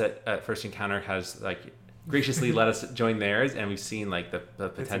good friends at First Encounter has like graciously let us join theirs, and we've seen like the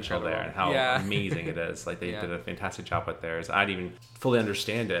potential there and how amazing it is. Like they did a fantastic job with theirs. I didn't even fully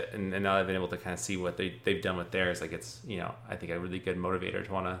understand it, and now I've been able to kind of see what they've done with theirs. Like it's, you know, I think a really good motivator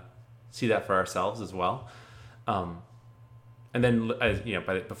to want to see that for ourselves as well. And then, as you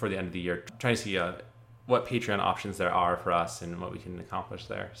know, before the end of the year, trying to see what Patreon options there are for us and what we can accomplish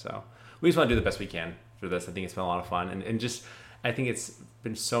there. So we just want to do the best we can for this. I think it's been a lot of fun, and just I think it's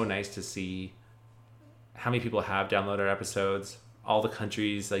been so nice to see how many people have downloaded our episodes, all the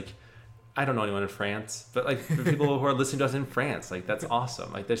countries. Like, I don't know anyone in France, but like the people who are listening to us in France, like that's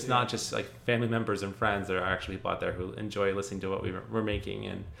awesome. Like there's not just like family members and friends. There are actually people out there who enjoy listening to what we're making.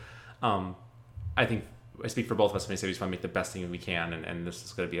 And I think I speak for both of us when I say we just want to make the best thing we can, and this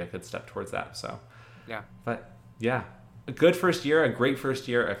is going to be a good step towards that. So yeah, but yeah, a good first year, a great first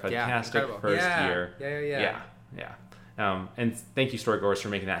year, a fantastic first year. Yeah. And thank you, Storygoers, for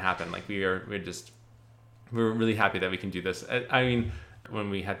making that happen. Like we're really happy that we can do this. I mean, when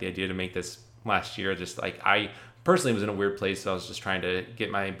we had the idea to make this last year, just like I personally was in a weird place. So I was just trying to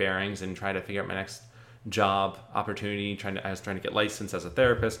get my bearings and try to figure out my next job opportunity. I was trying to get licensed as a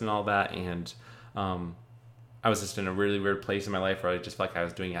therapist and all that. And I was just in a really weird place in my life where I just felt like I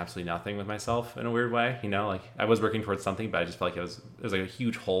was doing absolutely nothing with myself in a weird way. You know, like I was working towards something, but I just felt like it was like a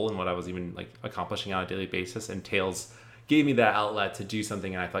huge hole in what I was even like accomplishing on a daily basis. And Tales gave me that outlet to do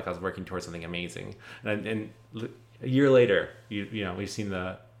something, and I felt like I was working towards something amazing. And a year later, you know, we've seen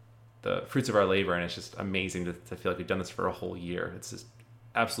the the fruits of our labor, and it's just amazing to feel like we've done this for a whole year. It's just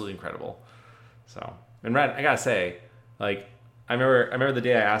absolutely incredible. So, and Red, I gotta say, like, I remember the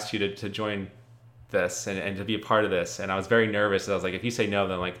day I asked you to join this and to be a part of this, and I was very nervous. I was like, if you say no,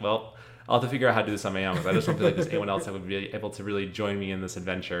 then like, well, I'll have to figure out how to do this on my own, because I just don't feel like there's anyone else that would be able to really join me in this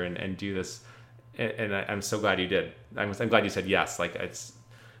adventure and do this. And I'm so glad you did. I'm glad you said yes. Like,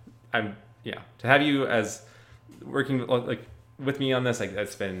 to have you as working like with me on this, like,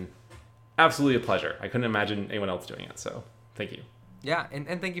 it's been absolutely a pleasure. I couldn't imagine anyone else doing it. So thank you. Yeah,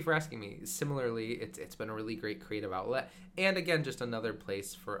 and thank you for asking me. Similarly, it's been a really great creative outlet, and again, just another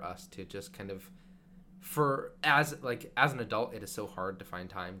place for us to just kind of, as an adult, it is so hard to find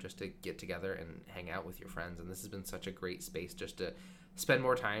time just to get together and hang out with your friends, and this has been such a great space just to spend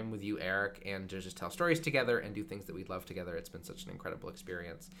more time with you, Eric, and to just tell stories together and do things that we love together. It's been such an incredible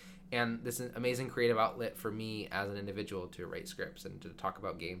experience. And this is an amazing creative outlet for me as an individual to write scripts and to talk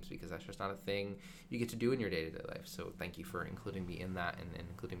about games, because that's just not a thing you get to do in your day-to-day life. So thank you for including me in that and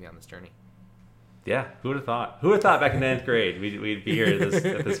including me on this journey. Yeah, who would have thought? Who would have thought back in 9th grade we'd be here at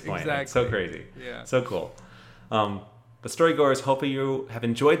this point? Exactly. It's so crazy. Yeah. So cool. But Storygoers, hopefully you have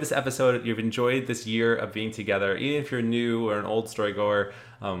enjoyed this episode. You've enjoyed this year of being together. Even if you're new or an old Storygoer,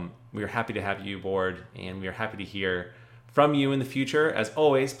 we are happy to have you aboard, and we are happy to hear from you in the future. As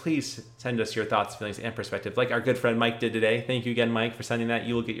always, please send us your thoughts, feelings, and perspective, like our good friend Mike did today. Thank you again, Mike, for sending that.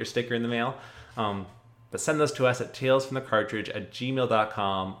 You will get your sticker in the mail. But send those to us at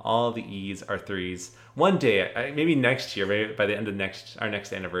talesfromthecartridge@gmail.com. All the E's are threes. One day, maybe next year, maybe by the end of our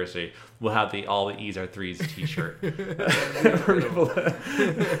next anniversary, we'll have the All the E's are threes t-shirt.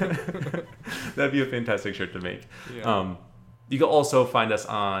 That'd be a fantastic shirt to make. Yeah. You can also find us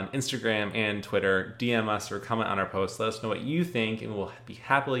on Instagram and Twitter. DM us or comment on our posts. Let us know what you think, and we'll be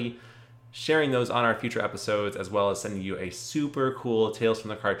happily sharing those on our future episodes, as well as sending you a super cool Tales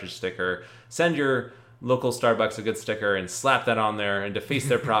from the Cartridge sticker. Send your local Starbucks a good sticker and slap that on there and deface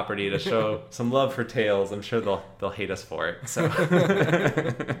their property to show some love for Tales. I'm sure they'll hate us for it. So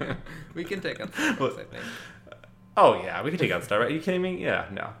we can take on Starbucks, I think. Oh yeah, we can take on Starbucks. Are you kidding me? Yeah,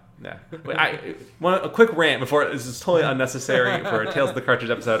 no. I want a quick rant before this is totally unnecessary for a Tales of the Cartridge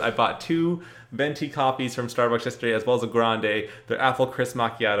episode. I bought 2 venti coffees from Starbucks yesterday, as well as a grande. Their apple crisp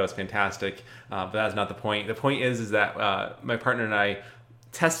macchiato is fantastic, but that's not the point. The point is that my partner and I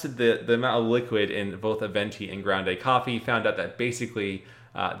tested the amount of liquid in both a venti and grande coffee. Found out that basically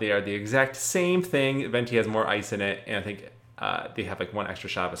they are the exact same thing. Venti has more ice in it, and I think they have like 1 extra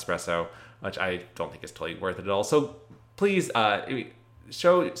shot of espresso, which I don't think is totally worth it at all. So please,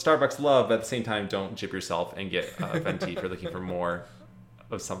 show Starbucks love, but at the same time, don't jip yourself and get a venti if you're looking for more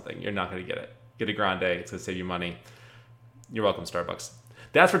of something. You're not going to get it. Get a grande. It's going to save you money. You're welcome, Starbucks.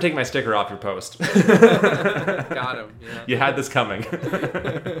 That's for taking my sticker off your post. Got him. Yeah. You had this coming.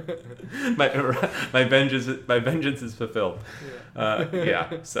 my vengeance is fulfilled.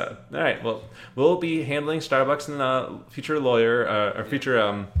 Yeah. So, all right. Well, we'll be handling Starbucks and future lawyer or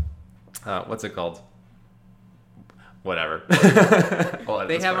future what's it called? Whatever.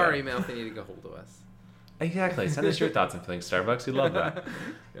 They have our email if they need to get hold of us. Exactly. Send us your thoughts and feelings, Starbucks. We love that.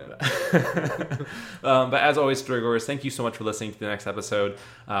 But as always, Storygoers, thank you so much for listening to the next episode.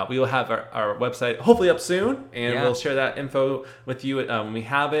 We will have our website hopefully up soon, and we'll share that info with you when we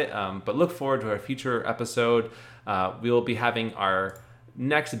have it. But look forward to our future episode. We will be having our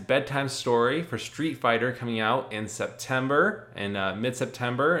next bedtime story for Street Fighter coming out in September and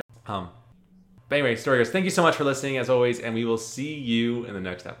mid-September. But anyway, Storygoers, thank you so much for listening, as always, and we will see you in the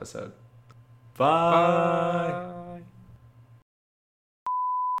next episode. Bye.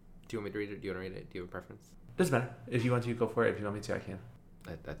 Do you want me to read it? Do you want to read it? Do you have a preference? Doesn't matter. If you want to, go for it. If you want me to, I can.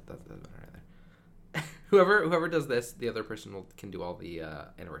 That doesn't matter either. Whoever does this, the other person can do all the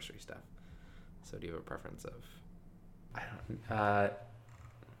anniversary stuff. So do you have a preference of?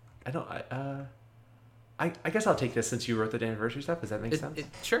 I guess I'll take this since you wrote the anniversary stuff. Does that make sense?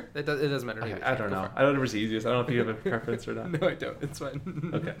 Sure. It doesn't matter. Okay, I don't know. I don't know if it's easiest. I don't know if you have a preference or not. No, I don't. It's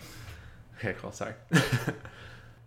fine. Okay. Okay, cool. Sorry.